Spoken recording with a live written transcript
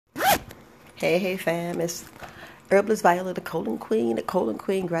Hey fam, it's Herbalist Viola, the Colon Queen. The Colon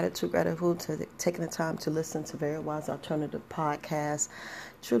Queen, gratitude to taking the time to listen to Very Wise Alternative Podcast.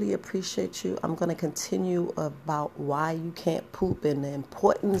 Truly appreciate you. I'm going to continue about why you can't poop, and the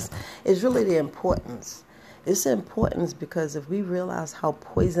importance is really the importance. It's the importance because if we realize how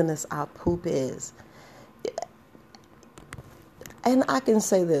poisonous our poop is, and I can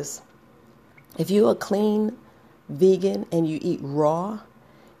say this, if you're a clean vegan and you eat raw,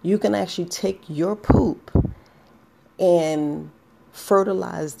 you can actually take your poop and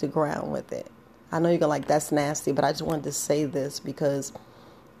fertilize the ground with it. I know you're going to like, that's nasty, but I just wanted to say this because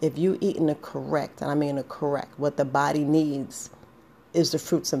if you eating the correct, and I mean the correct, what the body needs is the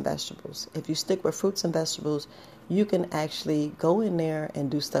fruits and vegetables. If you stick with fruits and vegetables, you can actually go in there and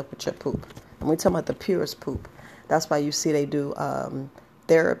do stuff with your poop. And we're talking about the purest poop. That's why you see they do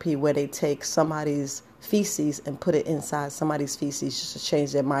therapy where they take somebody's feces and put it inside somebody's feces just to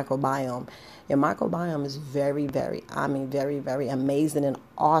change their microbiome. Your microbiome is very, very amazing and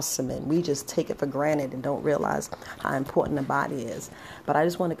awesome, and we just take it for granted and don't realize how important the body is. But I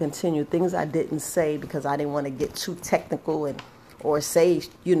just want to continue things I didn't say because I didn't want to get too technical or say,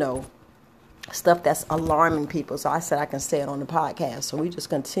 stuff that's alarming people. So I said I can say it on the podcast. So we just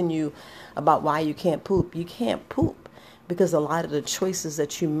continue about why you can't poop. You can't poop because a lot of the choices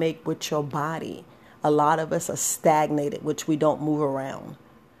that you make with your body, a lot of us are stagnated, which we don't move around.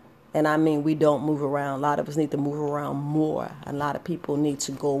 And I mean, we don't move around. A lot of us need to move around more. A lot of people need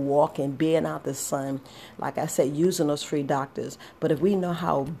to go walking, being out the sun. Like I said, using those free doctors. But if we know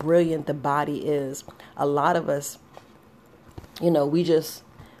how brilliant the body is, a lot of us, we just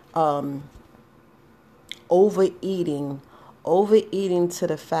overeating to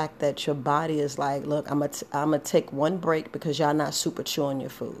the fact that your body is like, look, I'm gonna take one break because y'all not super chewing your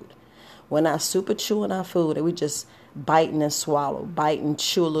food. We're not super chewing our food, and we just biting and swallow, bite and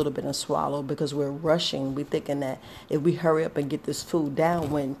chew a little bit and swallow because we're rushing. We're thinking that if we hurry up and get this food down,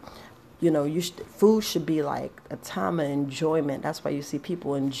 when food should be like a time of enjoyment. That's why you see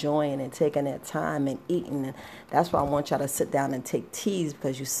people enjoying and taking their time and eating. And that's why I want y'all to sit down and take teas,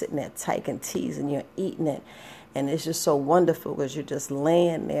 because you're sitting there taking teas and you're eating it. And it's just so wonderful because you're just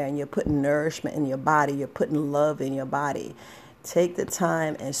laying there and you're putting nourishment in your body. You're putting love in your body. Take the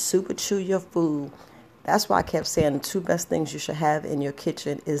time and super chew your food. That's why I kept saying the two best things you should have in your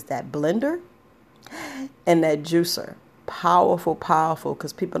kitchen is that blender and that juicer. Powerful,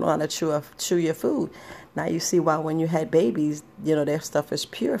 because people know how to chew your food. Now you see why when you had babies, their stuff is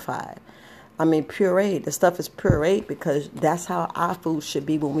purified. I mean, pureed. The stuff is pureed because that's how our food should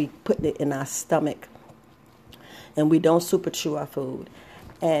be when we put it in our stomach. And we don't super chew our food.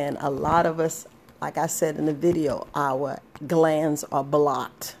 And a lot of us, like I said in the video, our glands are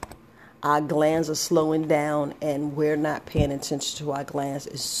blocked. Our glands are slowing down, and we're not paying attention to our glands.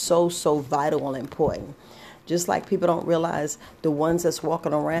 It's so vital and important. Just like people don't realize the ones that's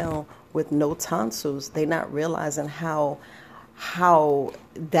walking around with no tonsils, they're not realizing how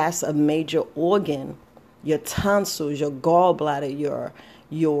that's a major organ. Your tonsils, your gallbladder,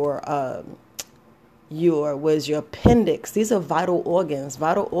 your appendix. These are vital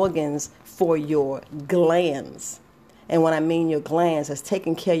organs for your glands. And when I mean your glands, that's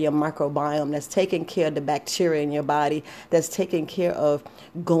taking care of your microbiome, that's taking care of the bacteria in your body, that's taking care of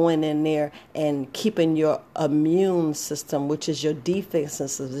going in there and keeping your immune system, which is your defense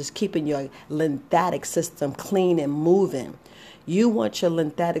system, is keeping your lymphatic system clean and moving. You want your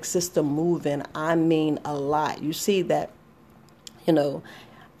lymphatic system moving, I mean a lot. You see that,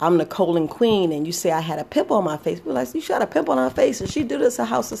 I'm the colon queen, and you say I had a pimple on my face. People like, you shot a pimple on her face, and she do this,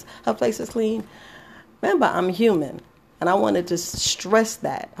 her face is clean. Remember, I'm human. And I wanted to stress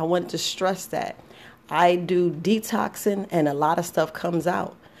that. I do detoxing, and a lot of stuff comes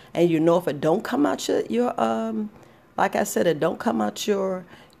out. And if it don't come out your like I said, it don't come out your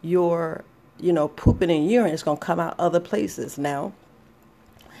pooping and urine, it's gonna come out other places. Now,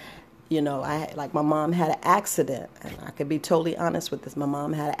 my mom had an accident, and I could be totally honest with this. My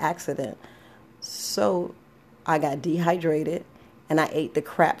mom had an accident, so I got dehydrated, and I ate the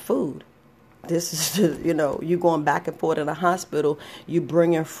crap food. This is, you going back and forth in the hospital, you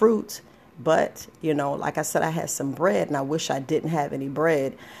bringing fruit, but, like I said, I had some bread, and I wish I didn't have any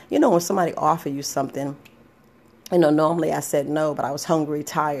bread. When somebody offer you something, normally I said no, but I was hungry,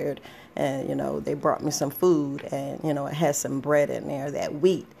 tired, and, they brought me some food, and, it had some bread in there, that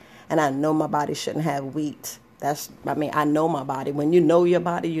wheat, and I know my body shouldn't have wheat. I know my body. When you know your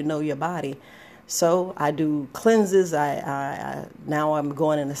body, you know your body. So I do cleanses. Now I'm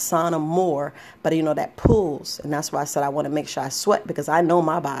going in the sauna more, but that pulls, and that's why I said I want to make sure I sweat, because I know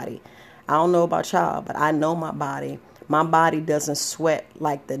my body. I don't know about y'all, but I know my body. my body doesn't sweat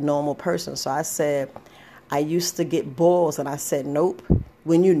like the normal person. So I said, I used to get boils, and I said, nope.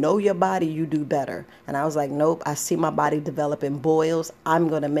 When you know your body, you do better. And I was like, nope, I see my body developing boils. I'm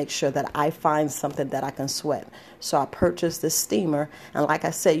going to make sure that I find something that I can sweat. So I purchased this steamer. And like I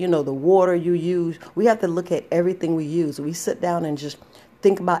said, the water you use, we have to look at everything we use. We sit down and just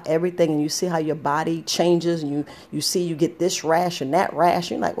think about everything, and you see how your body changes, and you see you get this rash and that rash.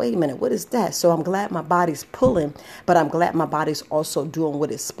 You're like, wait a minute, what is that? So I'm glad my body's pulling, but I'm glad my body's also doing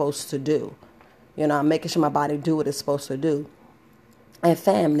what it's supposed to do. I'm making sure my body do what it's supposed to do. And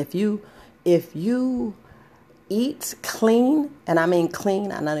fam, if you eat clean, and I mean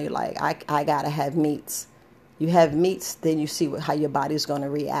clean, I know you're like, I gotta have meats. You have meats, then you see how your body's going to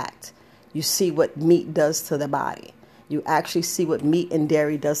react. You see what meat does to the body. You actually see what meat and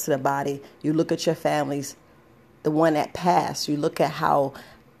dairy does to the body. You look at your families, the one that passed. You look at how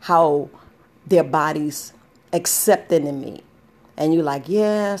their bodies accepting the meat. And you're like,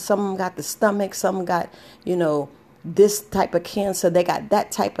 yeah, some got the stomach, some got, this type of cancer. They got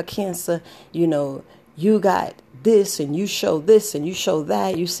that type of cancer. You got this, and you show this, and you show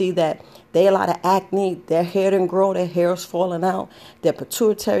that. You see that they a lot of acne. Their hair didn't grow. Their hair is falling out. Their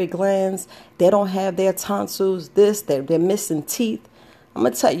pituitary glands. They don't have their tonsils. They're missing teeth. I'm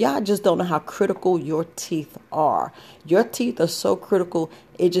going to tell you, y'all just don't know how critical your teeth are. Your teeth are so critical.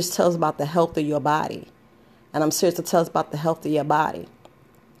 It just tells about the health of your body. And I'm serious, to tell us about the health of your body.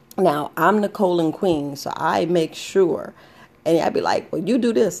 Now, I'm the colon queen, so I make sure. And I'd be like, well, you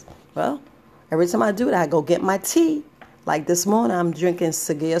do this. Well, every time I do that, I go get my tea. Like this morning, I'm drinking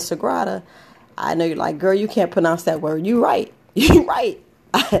Sagia Sagrada. I know you're like, girl, you can't pronounce that word. You right. You right.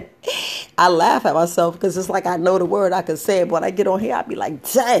 I laugh at myself because it's like I know the word. I can say it. But when I get on here, I'd be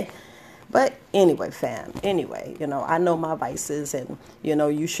like, dang. But anyway, fam. Anyway, I know my vices, and,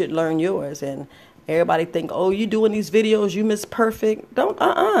 you should learn yours. And everybody think, oh, you doing these videos, you Miss Perfect. Don't,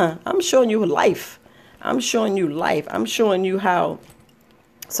 I'm showing you life. I'm showing you life. I'm showing you how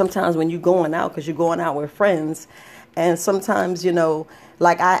sometimes when you're going out, because you're going out with friends, and sometimes,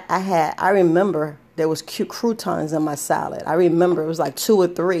 like I remember there was cute croutons in my salad. I remember it was like 2 or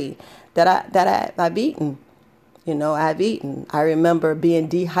 3 that I've eaten. I've eaten. I remember being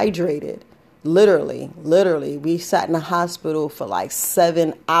dehydrated. Literally, we sat in the hospital for like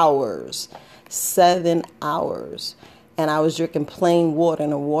 7 hours. 7 hours. And I was drinking plain water,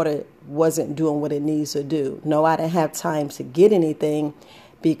 and the water wasn't doing what it needs to do. No, I didn't have time to get anything,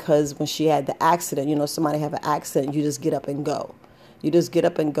 because when she had the accident, somebody have an accident, you just get up and go. You just get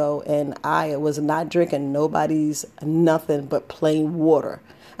up and go. And I was not drinking nobody's nothing but plain water.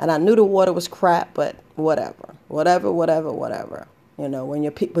 And I knew the water was crap, but whatever. When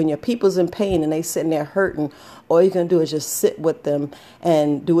your people's in pain and they sitting there hurting, all you can do is just sit with them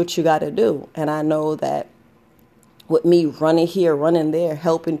and do what you got to do. And I know that with me running here, running there,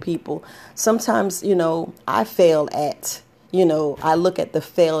 helping people, sometimes, I fail at, I look at the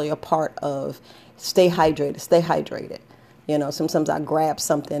failure part of stay hydrated. Sometimes I grab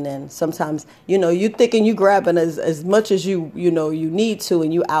something, and sometimes, you thinking you grabbing as much as you need to,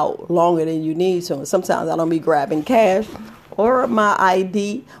 and you out longer than you need to. And sometimes I don't be grabbing cash or my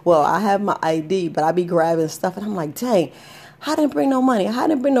ID. Well, I have my ID, but I be grabbing stuff, and I'm like, dang, I didn't bring no money. I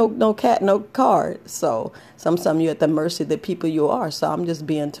didn't bring no card. So sometimes you're at the mercy of the people you are. So I'm just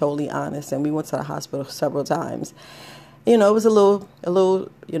being totally honest. And we went to the hospital several times. It was a little,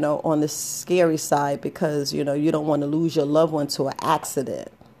 on the scary side, because, you don't want to lose your loved one to an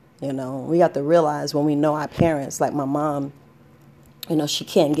accident. We have to realize when we know our parents, like my mom, she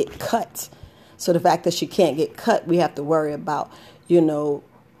can't get cut. So the fact that she can't get cut, we have to worry about,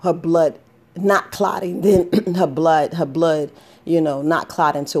 her blood not clotting, then her blood, not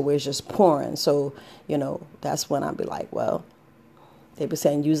clotting to where it's just pouring. So, that's when I'd be like, well, they were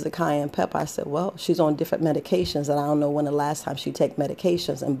saying use the cayenne pepper. I said, well, she's on different medications, and I don't know when the last time she take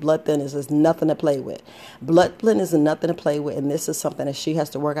medications. And blood thinners is nothing to play with. Blood thinners is nothing to play with, and this is something that she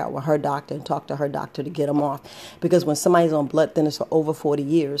has to work out with her doctor and talk to her doctor to get them off. Because when somebody's on blood thinners for over 40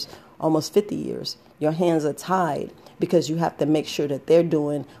 years, almost 50 years, your hands are tied, because you have to make sure that they're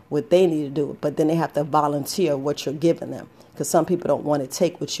doing what they need to do. But then they have to volunteer what you're giving them. Because some people don't want to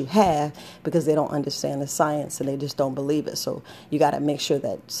take what you have because they don't understand the science and they just don't believe it. So you got to make sure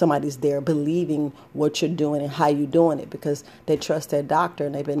that somebody's there believing what you're doing and how you're doing it, because they trust their doctor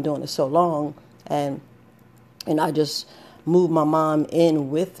and they've been doing it so long. And I just moved my mom in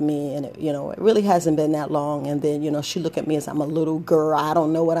with me, and it really hasn't been that long. And then, she looked at me as I'm a little girl. I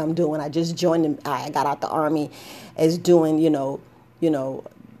don't know what I'm doing. I just joined them. I got out the Army as doing,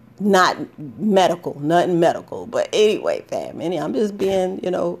 not medical, nothing medical. But anyway, fam, I'm just being,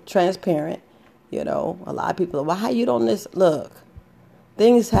 transparent. You know, a lot of people are, well, how you don't this? Look,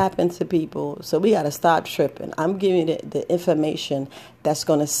 things happen to people, so we got to stop tripping. I'm giving you the information that's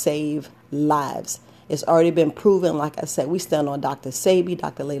going to save lives. It's already been proven. Like I said, we stand on Dr. Sebi,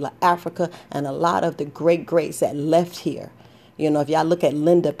 Dr. Layla Africa, and a lot of the great greats that left here. You know, if y'all look at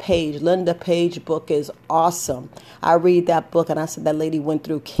Linda Page book is awesome. I read that book, and I said that lady went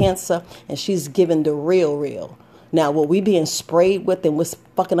through cancer, and she's given the real. Now, what we being sprayed with and what's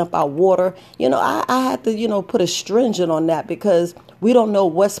fucking up our water, you know, I had to, you know, put a stringent on that because we don't know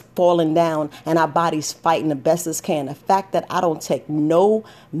what's falling down and our body's fighting the best it can. The fact that I don't take no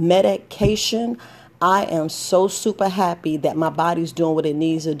medication, I am so super happy that my body's doing what it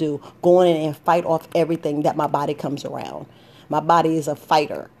needs to do, going in and fight off everything that my body comes around. My body is a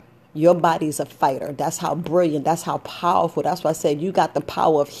fighter. Your body's a fighter. That's how brilliant, that's how powerful. That's why I said you got the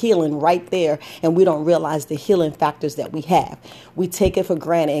power of healing right there, and we don't realize the healing factors that we have. We take it for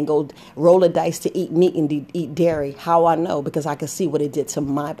granted and go roll the dice to eat meat and eat dairy. How I know? Because I can see what it did to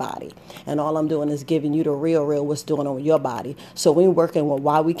my body. And all I'm doing is giving you the real what's doing on your body. So we're working with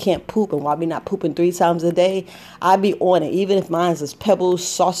why we can't poop and why we not pooping 3 times a day. I be on it. Even if mine is pebbles,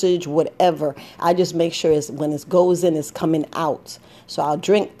 sausage, whatever. I just make sure it's when it goes in, it's coming out. So I'll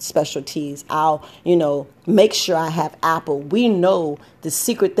drink special teas. I'll, you know, make sure I have apple. We know the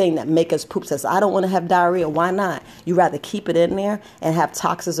secret thing that make us poop says, I don't want to have diarrhea. Why not? You rather keep it in there and have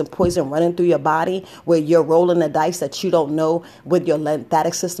toxins and poison running through your body where you're rolling the dice that you don't know whether your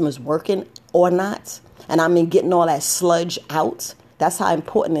lymphatic system is working or not. And I mean, getting all that sludge out. That's how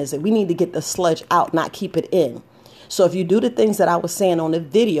important it is. We need to get the sludge out, not keep it in. So if you do the things that I was saying on the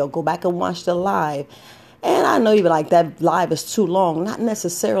video, go back and watch the live. And I know you be like, that live is too long. Not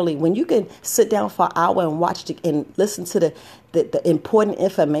necessarily. When you can sit down for an hour and watch and listen to the important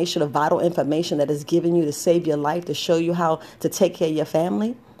information, the vital information that is given you to save your life, to show you how to take care of your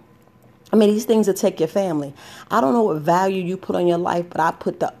family. I mean, these things that take your family. I don't know what value you put on your life, but I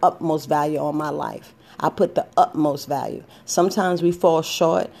put the utmost value on my life. I put the utmost value. Sometimes we fall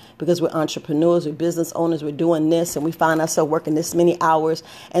short because we're entrepreneurs, we're business owners, we're doing this, and we find ourselves working this many hours.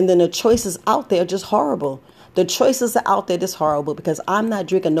 And then the choices out there are just horrible. The choices are out there just horrible because I'm not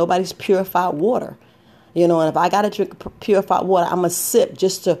drinking nobody's purified water. You know, and if I got to drink purified water, I'm going to sip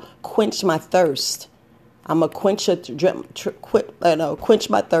just to quench my thirst. I'm going to quench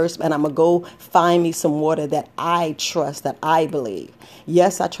my thirst, and I'm going to go find me some water that I trust, that I believe.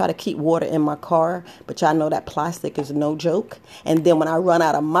 Yes, I try to keep water in my car, but y'all know that plastic is no joke. And then when I run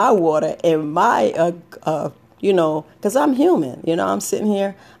out of my water in my, you know, because I'm human, you know, I'm sitting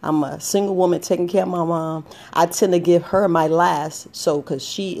here, I'm a single woman taking care of my mom. I tend to give her my last, so because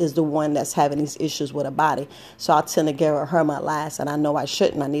she is the one that's having these issues with her body. So I tend to give her my last, and I know I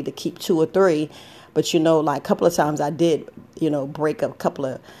shouldn't. I need to keep 2 or 3. But, you know, like a couple of times I did, you know, break a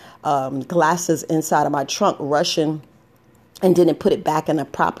couple of glasses inside of my trunk rushing and didn't put it back in a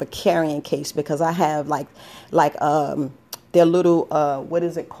proper carrying case because I have their little, what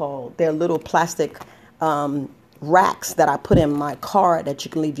is it called? Their little plastic racks that I put in my car that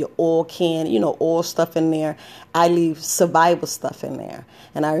you can leave your oil can, you know, oil stuff in there. I leave survival stuff in there.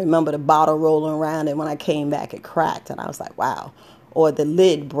 And I remember the bottle rolling around, and when I came back, it cracked. And I was like, wow. Or the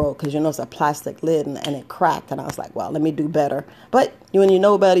lid broke because, you know, it's a plastic lid and it cracked. And I was like, well, let me do better. But when you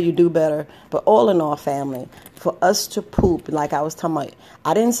know better, you do better. But all in all, family, for us to poop, like I was talking about,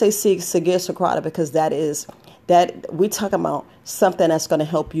 I didn't say Sigir Socrata because we're talking about something that's going to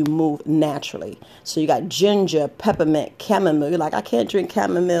help you move naturally. So you got ginger, peppermint, chamomile. You're like, I can't drink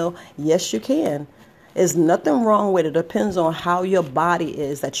chamomile. Yes, you can. There's nothing wrong with it. It depends on how your body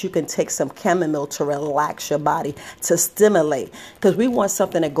is that you can take some chamomile to relax your body, to stimulate. Because we want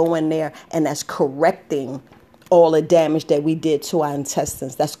something to go in there and that's correcting all the damage that we did to our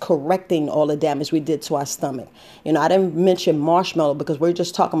intestines. That's correcting all the damage we did to our stomach. You know, I didn't mention marshmallow because we're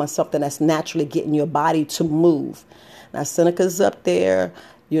just talking about something that's naturally getting your body to move. Now, Seneca's up there,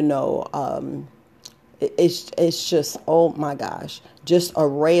 you know, it's just, oh my gosh, just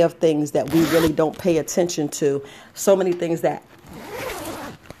array of things that we really don't pay attention to. So many things that,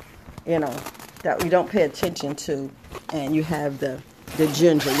 you know, that we don't pay attention to. And you have the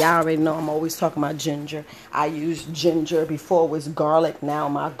ginger. Y'all already know I'm always talking about ginger. I used ginger. Before it was garlic. Now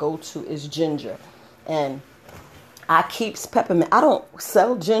my go-to is ginger. And I keep peppermint. I don't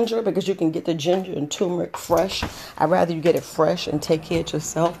sell ginger because you can get the ginger and turmeric fresh. I'd rather you get it fresh and take care of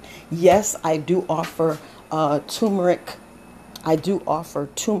yourself. Yes, I do offer turmeric. I do offer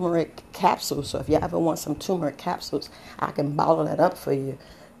turmeric capsules. So if you ever want some turmeric capsules, I can bottle that up for you.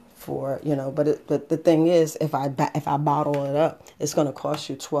 But the thing is, if I bottle it up, it's going to cost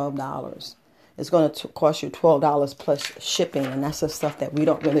you $12. It's going to cost you $12 plus shipping, and that's the stuff that we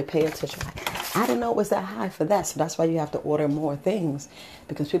don't really pay attention to. I didn't know it was that high for that. So that's why you have to order more things,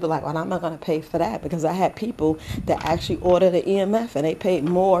 because people are like, well, I'm not going to pay for that, because I had people that actually ordered the EMF and they paid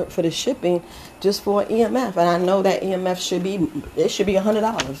more for the shipping just for EMF. And I know that EMF should be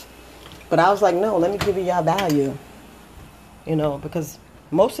 $100. But I was like, no, let me give you y'all value, because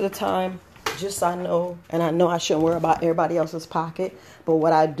most of the time, just I know I shouldn't worry about everybody else's pocket. But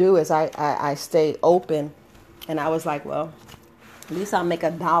what I do is I stay open, and I was like, well, at least I'll make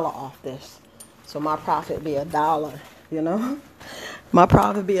 $1 off this. So my profit be $1, My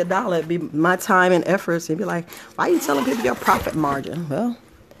profit be $1. It'd be my time and efforts. It'd be like, why are you telling people your profit margin? Well,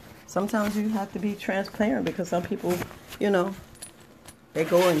 sometimes you have to be transparent, because some people, they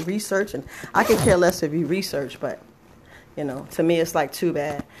go and research, and I could care less if you research, but to me, it's like too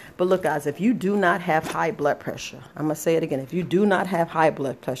bad. But look, guys, if you do not have high blood pressure, I'm going to say it again. If you do not have high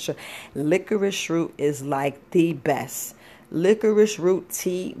blood pressure, licorice root is like the best. Licorice root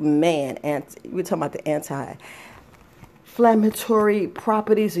tea, man. And we're talking about the anti-inflammatory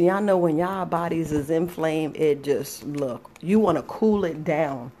properties. And y'all know when y'all bodies is inflamed, it just, you want to cool it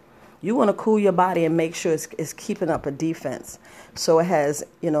down. You want to cool your body and make sure it's keeping up a defense. So it has,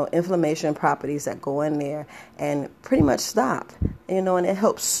 inflammation properties that go in there and pretty much stop, and it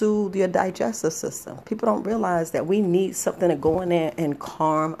helps soothe your digestive system. People don't realize that we need something to go in there and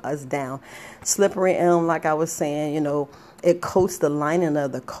calm us down. Slippery elm, like I was saying, it coats the lining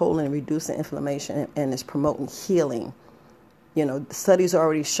of the colon, reducing inflammation, and it's promoting healing. The studies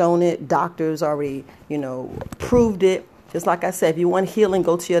already shown it. Doctors already, proved it. Just like I said, if you want healing,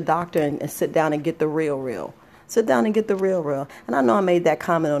 go to your doctor and sit down and get the real. Sit down and get the real. And I know I made that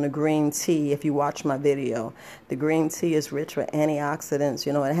comment on the green tea if you watch my video. The green tea is rich with antioxidants.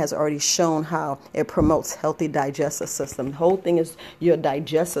 It has already shown how it promotes healthy digestive system. The whole thing is your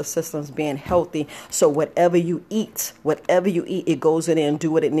digestive system's being healthy. So whatever you eat, it goes in there and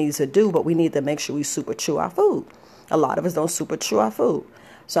do what it needs to do. But we need to make sure we super chew our food. A lot of us don't super chew our food.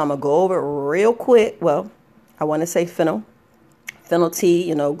 So I'm going to go over it real quick. Well, I want to say fennel. Fennel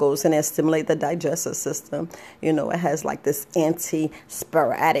tea, goes in there, stimulate the digestive system. It has like this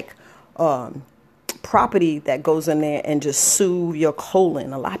anti-sporadic property that goes in there and just soothe your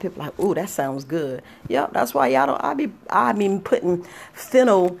colon. A lot of people are like, ooh, that sounds good. Yep, that's why y'all don't. I be putting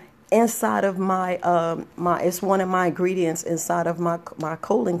fennel inside of my it's one of my ingredients inside of my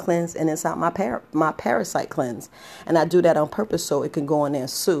colon cleanse and inside my parasite cleanse, and I do that on purpose so it can go in there and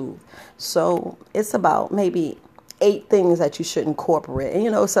soothe. So it's about maybe 8 things that you should incorporate, and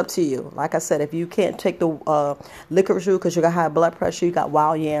it's up to you. Like I said, if you can't take the licorice root because you got high blood pressure, you got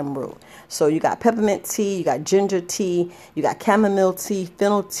wild yam root. So you got peppermint tea, you got ginger tea, you got chamomile tea,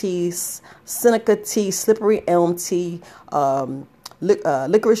 fennel tea, Seneca tea, slippery elm tea,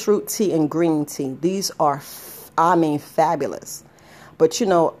 licorice root tea, and green tea. These are, fabulous. But,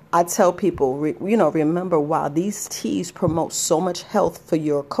 I tell people, remember, while these teas promote so much health for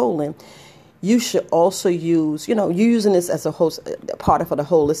your colon, you should also use, you're using this as a part of the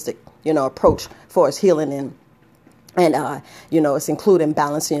holistic, approach for its healing and it's including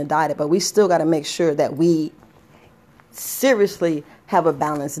balancing your diet. But we still got to make sure that we seriously have a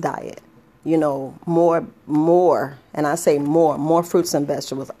balanced diet. More, and I say more fruits and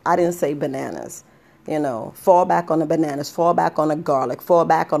vegetables. I didn't say bananas. Fall back on the bananas, fall back on the garlic, fall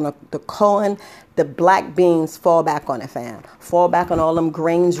back on the corn, the black beans, fall back on it, fam. Fall back on all them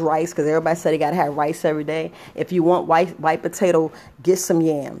grains, rice, because everybody said you got to have rice every day. If you want white potato, get some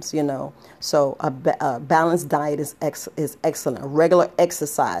yams, So a balanced diet is excellent. A regular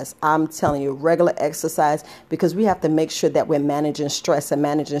exercise, I'm telling you, regular exercise, because we have to make sure that we're managing stress, and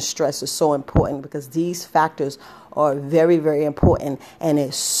managing stress is so important because these factors are very, very important, and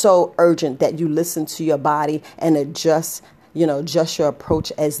it's so urgent that you listen to your body and adjust your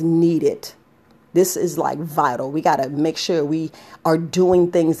approach as needed. This is like vital. We got to make sure we are doing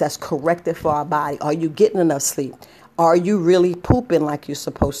things that's corrected for our body. Are you getting enough sleep? Are you really pooping like you're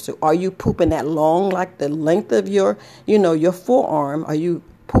supposed to? Are you pooping that long, like the length of your forearm? Are you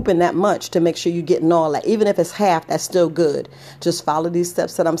pooping that much to make sure you're getting all that? Even if it's half, that's still good. Just follow these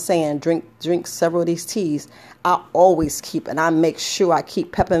steps that I'm saying. Drink several of these teas. I always keep, and I make sure I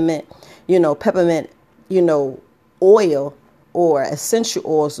keep peppermint, oil or essential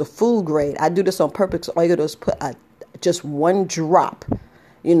oils, the food grade. I do this on purpose. All you do is put just 1 drop,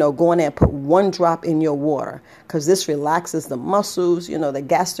 go in there and put 1 drop in your water, because this relaxes the muscles, the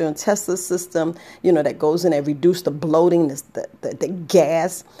gastrointestinal system, that goes in and reduce the bloating, the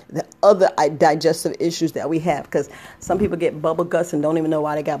gas, the other digestive issues that we have. Because some people get bubble guts and don't even know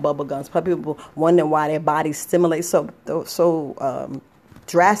why they got bubble guts. Some people wonder why their body stimulates so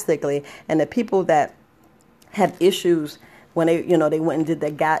drastically. And the people that have issues when they went and did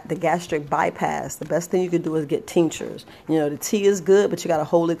the gastric bypass, the best thing you could do is get tinctures. The tea is good, but you got to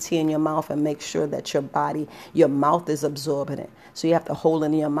hold the tea in your mouth and make sure that your mouth is absorbing it. So you have to hold it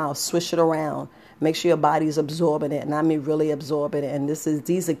in your mouth, swish it around, make sure your body's absorbing it, and I mean really absorbing it. And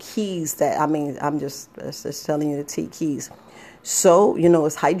these are keys that, I'm just telling you the tea keys. So,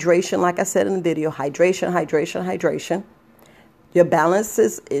 it's hydration, like I said in the video, hydration. Your balance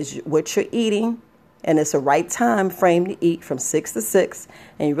is what you're eating. And it's the right time frame to eat, from 6 to 6.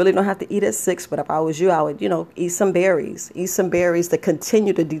 And you really don't have to eat at 6. But if I was you, I would, eat some berries. Eat some berries to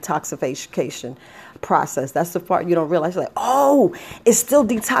continue the detoxification process. That's the part you don't realize. You're like, oh, it's still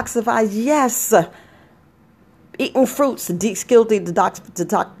detoxified. Yes. Eating fruits to skill the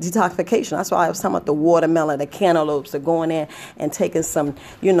detoxification. That's why I was talking about the watermelon, the cantaloupes, the going in and taking some,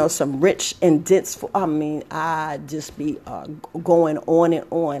 some rich and dense. I just be going on and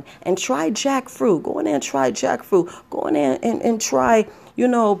on. And try jackfruit. Go in there and try jackfruit. Go in there and try,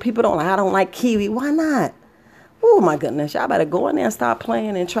 people I don't like kiwi. Why not? Oh, my goodness. Y'all better go in there and start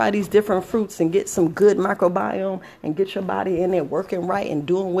playing and try these different fruits and get some good microbiome and get your body in there working right and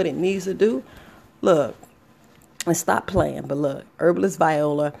doing what it needs to do. Look. And stop playing. But look, Herbalist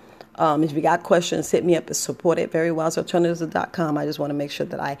Viola. If you got questions, hit me up at support@verywisealternatives.com. I just want to make sure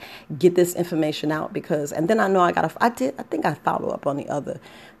that I get this information out and then I know I think I follow up on the other.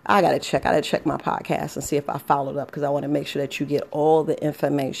 I got to check my podcast and see if I followed up, because I want to make sure that you get all the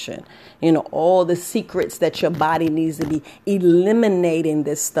information, all the secrets that your body needs to be eliminating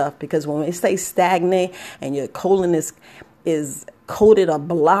this stuff. Because when it stays stagnant and your colon is coated or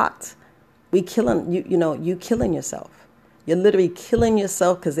blocked, you killing yourself. You're literally killing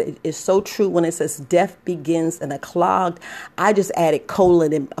yourself, because it is so true when it says death begins in a clogged. I just added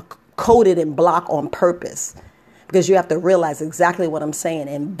coated and block on purpose, because you have to realize exactly what I'm saying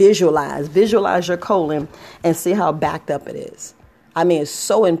and visualize your colon and see how backed up it is. It's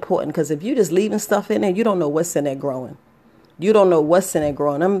so important, because if you're just leaving stuff in there, you don't know what's in there growing.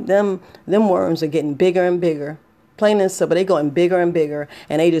 Them worms are getting bigger and bigger. Plain and simple, they going bigger and bigger,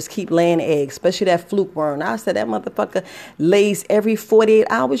 and they just keep laying eggs, especially that fluke worm. I said that motherfucker lays every 48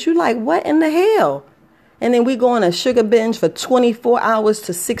 hours. You like, what in the hell? And then we go on a sugar binge for 24 hours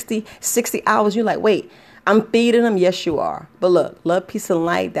to 60 hours. You like, wait, I'm feeding them. Yes, you are. But look, love, peace, and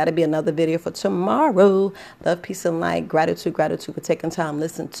light. That'll be another video for tomorrow. Love, peace, and light. Gratitude for taking time.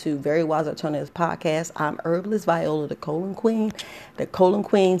 Listen to Very Wise Alternatives podcast. I'm Herbalist Viola, the colon queen. The colon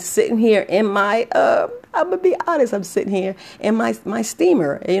queen, sitting here in my, I'm going to be honest, I'm sitting here in my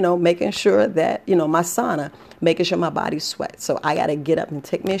steamer, making sure that, my sauna, making sure my body sweats. So I got to get up and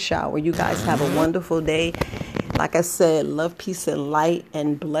take me a shower. You guys have a wonderful day. Like I said, love, peace, and light,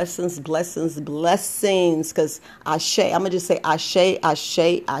 and blessings. Because Ashe, I'm going to just say Ashe.